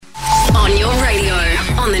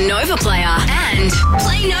player, and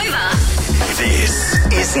play Nova. This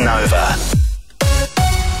is Nova.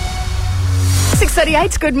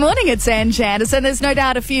 6:38, good morning, it's Ange Anderson. There's no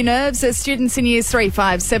doubt a few nerves as students in years 3,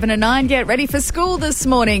 5, 7 and 9 get ready for school this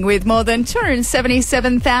morning with more than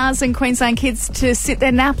 277,000 Queensland kids to sit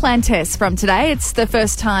their NAPLAN tests from today. It's the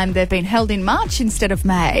first time they've been held in March instead of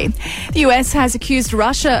May. The US has accused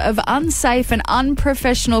Russia of unsafe and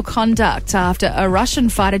unprofessional conduct after a Russian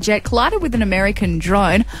fighter jet collided with an American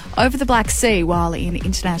drone over the Black Sea while in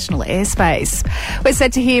international airspace. We're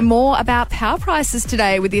set to hear more about power prices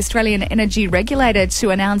today with the Australian Energy Regulator to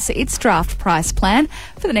announce its draft price plan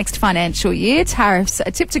for the next financial year. Tariffs are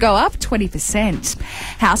tipped to go up 20%.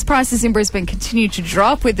 House prices in Brisbane continue to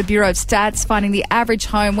drop, with the Bureau of Stats finding the average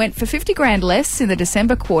home went for $50,000 less in the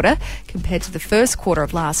December quarter compared to the first quarter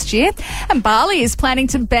of last year. And Bali is planning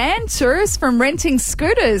to ban tourists from renting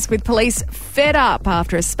scooters, with police fed up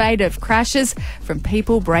after a spate of crashes from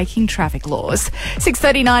people breaking traffic laws.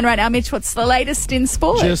 6:39 right now. Mitch, what's the latest in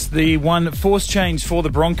sport? Just the one force change for the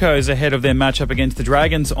Broncos ahead of their matchup against the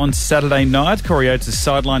Dragons on Saturday night. Corey Oates'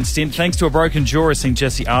 sideline stint, thanks to a broken jaw, has seen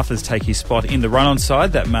Jesse Arthurs take his spot in the run-on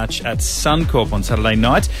side. That match at Suncorp on Saturday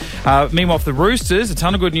night. Meanwhile, for the Roosters, a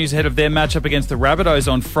ton of good news ahead of their matchup against the Rabbitohs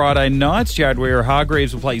on Friday night. Jared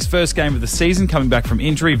Weir-Hargreaves will play his first game of the season, coming back from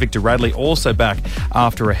injury. Victor Radley also back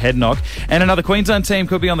after a head knock. And another Queensland team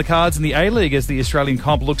could be on the cards in the A-League as the Australian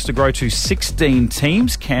comp looks to grow to 16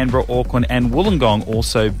 teams. Canberra, Auckland and Wollongong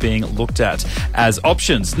also being looked at as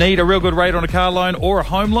options. Need a real good rate on a car loan or a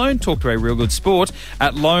home loan? Talk to a Real Good Sport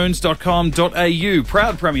at loans.com.au.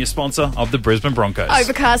 Proud premier sponsor of the Brisbane Broncos.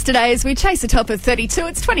 Overcast today as we chase a top of 32.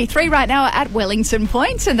 It's 23 right now at Wellington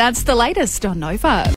Point, and that's the latest on Nova.